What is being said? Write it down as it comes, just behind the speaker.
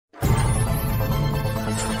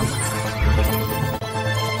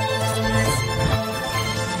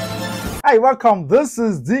Hi, welcome. This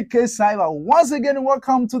is DK Cyber. Once again,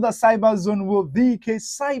 welcome to the Cyber Zone with DK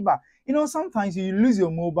Cyber. You know, sometimes you lose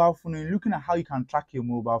your mobile phone and you're looking at how you can track your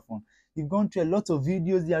mobile phone. You've gone through a lot of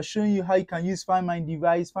videos. They are showing you how you can use Find My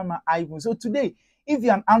Device, Find My iPhone. So today, if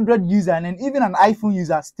you're an Android user and then even an iPhone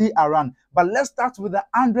user, stay around. But let's start with the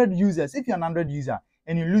Android users. If you're an Android user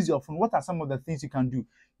and you lose your phone, what are some of the things you can do?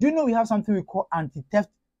 Do you know we have something we call anti-theft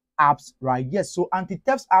apps, right? Yes, so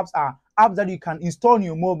anti-theft apps are apps that you can install on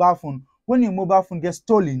your mobile phone. When your mobile phone gets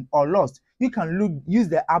stolen or lost, you can use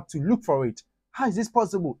the app to look for it. How is this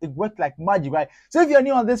possible? It works like magic, right? So if you're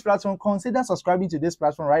new on this platform, consider subscribing to this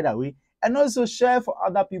platform right away and also share for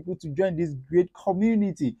other people to join this great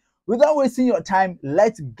community. Without wasting your time,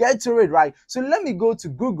 let's get to it, right? So let me go to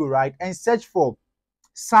Google, right, and search for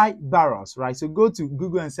Cyberos, right? So go to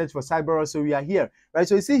Google and search for Cyberos. So we are here, right?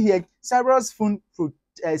 So you see here, Cyberos phone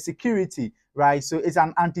security, right? So it's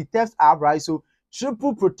an anti-theft app, right? So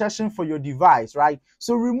triple protection for your device, right?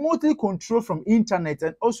 So remotely control from internet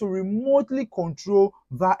and also remotely control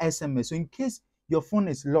via SMS. So in case your phone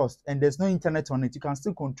is lost and there's no internet on it, you can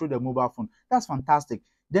still control the mobile phone. That's fantastic.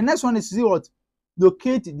 The next one is, see what?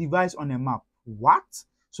 Locate the device on a map. What?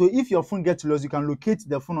 So if your phone gets lost, you can locate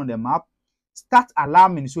the phone on the map. Start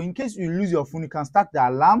alarming. So in case you lose your phone, you can start the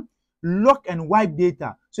alarm. Lock and wipe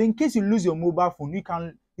data. So in case you lose your mobile phone, you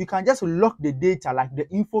can just lock the data, like the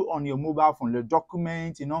info on your mobile phone, the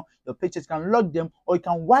documents, you know, the pictures, you can lock them, or you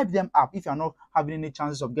can wipe them up if you're not having any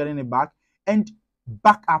chances of getting it back, and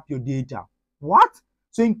back up your data. What?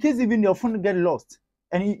 So in case even your phone get lost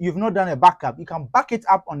and you've not done a backup, you can back it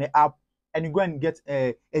up on the app and you go and get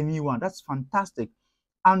a new one. That's fantastic.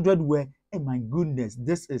 Android Wear. Oh my goodness,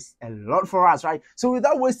 this is a lot for us, right? So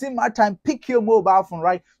without wasting my time, pick your mobile phone,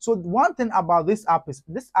 right? So one thing about this app is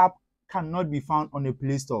this app cannot be found on the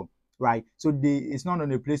Play Store, right? So it's not on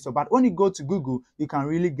the Play Store, but when you go to Google, you can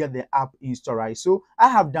really get the app installed, right? So I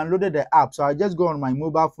have downloaded the app, so I just go on my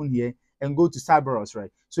mobile phone here and go to Cyberos,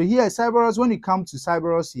 right? So here Cyberos, when you come to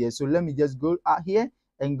Cyberos here, so let me just go out here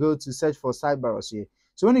and go to search for Cyberos here.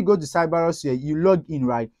 So when you go to Cyberos here, you log in,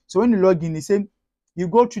 right? So when you log in, the same, you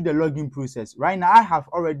go through the login process. Right now, I have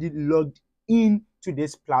already logged in to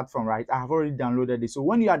this platform, right? I have already downloaded it. So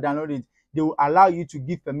when you are downloading it, they will allow you to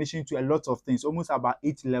give permission to a lot of things, almost about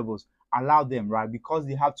 8 levels. Allow them, right? Because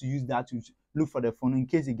they have to use that to look for the phone in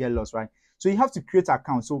case you get lost, right? So you have to create an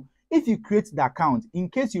account. So if you create the account, in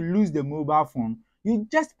case you lose the mobile phone, you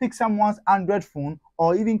just pick someone's Android phone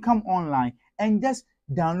or even come online and just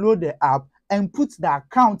download the app and put the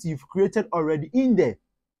account you've created already in there.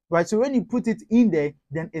 Right, so when you put it in there,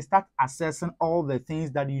 then it starts assessing all the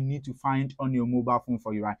things that you need to find on your mobile phone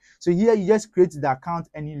for you, right? So here you just create the account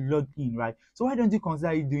and you log in, right? So why don't you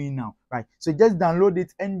consider it doing now, right? So just download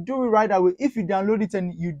it and do it right away. If you download it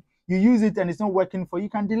and you use it and it's not working for you, you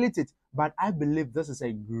can delete it. But I believe this is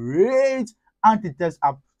a great anti-theft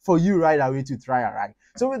app for you right away to try it, right?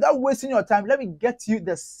 So without wasting your time, let me get you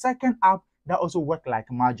the second app that also works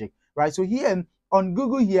like magic, right? So here on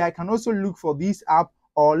Google here, I can also look for this app.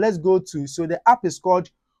 Or let's go to, so the app is called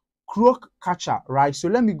Croak Catcher, right? So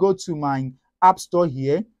let me go to my app store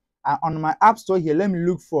here. On my app store here, let me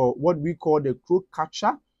look for what we call the Croak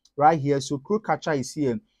Catcher right here. So Croak Catcher is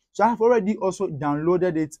here. So I have already also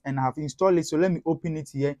downloaded it and I have installed it. So let me open it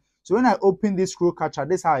here. So when I open this Croak Catcher,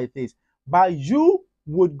 this is how it is. But you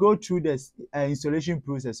would go through this installation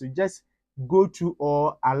process. So just go through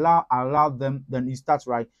or allow them, then it starts,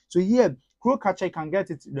 right? So here, Croak Catcher, you can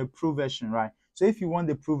get it the pro version, right? So if you want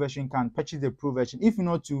the pro version, you can purchase the pro version. If you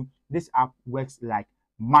not to, this app works like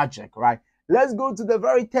magic, right? Let's go to the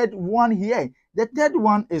very third one here. The third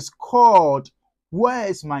one is called Where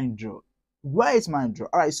is My Draw? Where is My Draw?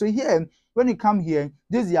 All right, so here, when you come here,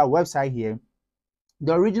 this is your website here.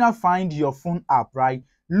 The original Find Your Phone app, right?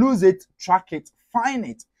 Lose it, track it, find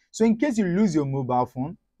it. So in case you lose your mobile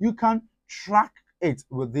phone, you can track it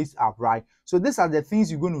with this app, right? So these are the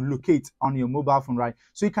things you're going to locate on your mobile phone, right?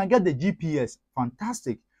 So you can get the GPS,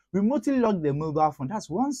 fantastic. Remotely lock the mobile phone,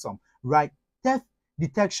 that's awesome, right? Theft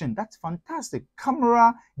detection, that's fantastic.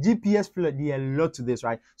 Camera, GPS, there are a lot to this,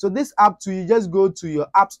 right? So this app too, you just go to your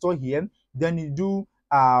app store here, then you do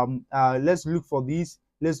let's look for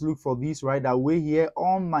this right away here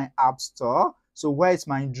on my app store. So where is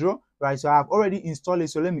my draw, right? So I've already installed it,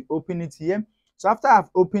 so let me open it here. So after I've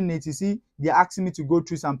opened it, you see, they're asking me to go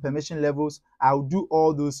through some permission levels. I'll do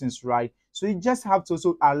all those things, right? So you just have to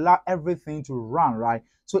also allow everything to run, right?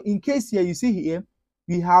 So in case here, you see here,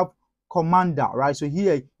 we have Commander, right? So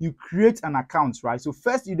here, you create an account, right? So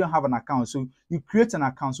first, you don't have an account. So you create an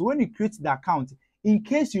account. So when you create the account, in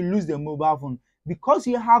case you lose the mobile phone, because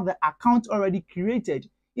you have the account already created,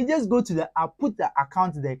 You just go to the app, put the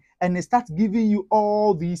account there, and they start giving you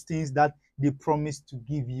all these things that they promise to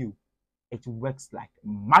give you. It works like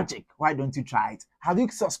magic. Why don't you try it? Have you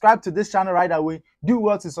subscribed to this channel right away? Do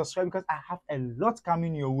well to subscribe because I have a lot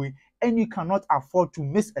coming your way and you cannot afford to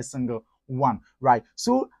miss a single one, right?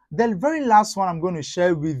 So the very last one I'm going to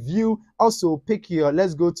share with you, also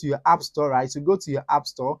let's go to your app store, right? So go to your app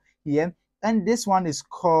store here, and this one is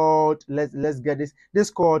called, let's get this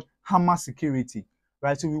called Hammer Security,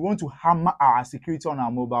 right? So we want to hammer our security on our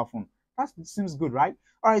mobile phone. That seems good, right?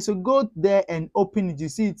 All right, so go there and open it. You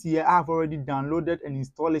see it here. I've already downloaded and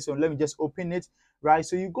installed it. So let me just open it, right?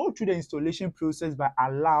 So you go through the installation process by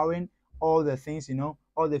allowing all the things,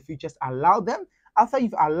 all the features, allow them. After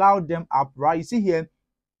you've allowed them up, right, you see here,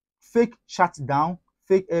 fake shutdown,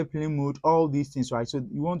 fake airplane mode, all these things, right? So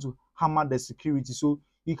you want to hammer the security. So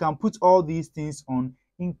you can put all these things on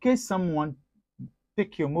in case someone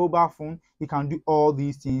pick your mobile phone. You can do all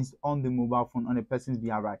these things on the mobile phone on a person's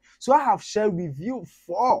behalf, right? So I have shared with you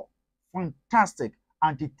 4 fantastic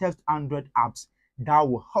anti-theft Android apps that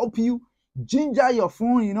will help you ginger your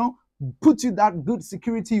phone, put you that good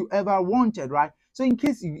security you ever wanted, right? So in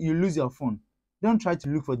case you lose your phone, don't try to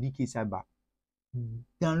look for DK Cyber.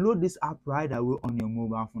 Download this app right away on your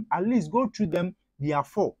mobile phone. At least go through them. There are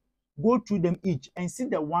 4. Go through them each and see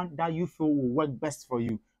the one that you feel will work best for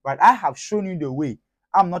you, right? I have shown you the way.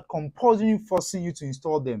 I'm not compulsing you, forcing you to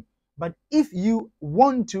install them. But if you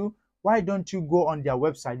want to, why don't you go on their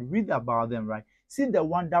website, read about them, right? See the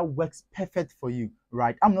one that works perfect for you,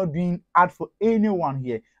 right? I'm not doing ad for anyone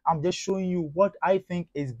here. I'm just showing you what I think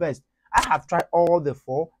is best. I have tried all the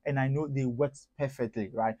 4 and I know they work perfectly,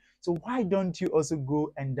 right? So why don't you also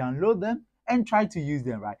go and download them and try to use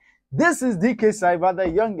them, right? This is DK Cyber, the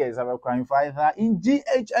youngest cybercrime fighter in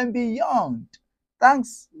GH and beyond.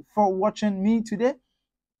 Thanks for watching me today.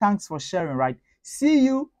 Thanks for sharing, right? See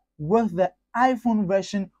you with the iPhone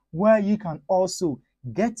version where you can also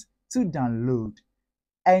get to download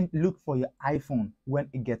and look for your iPhone when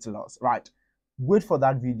it gets lost, right? Wait for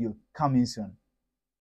that video coming soon.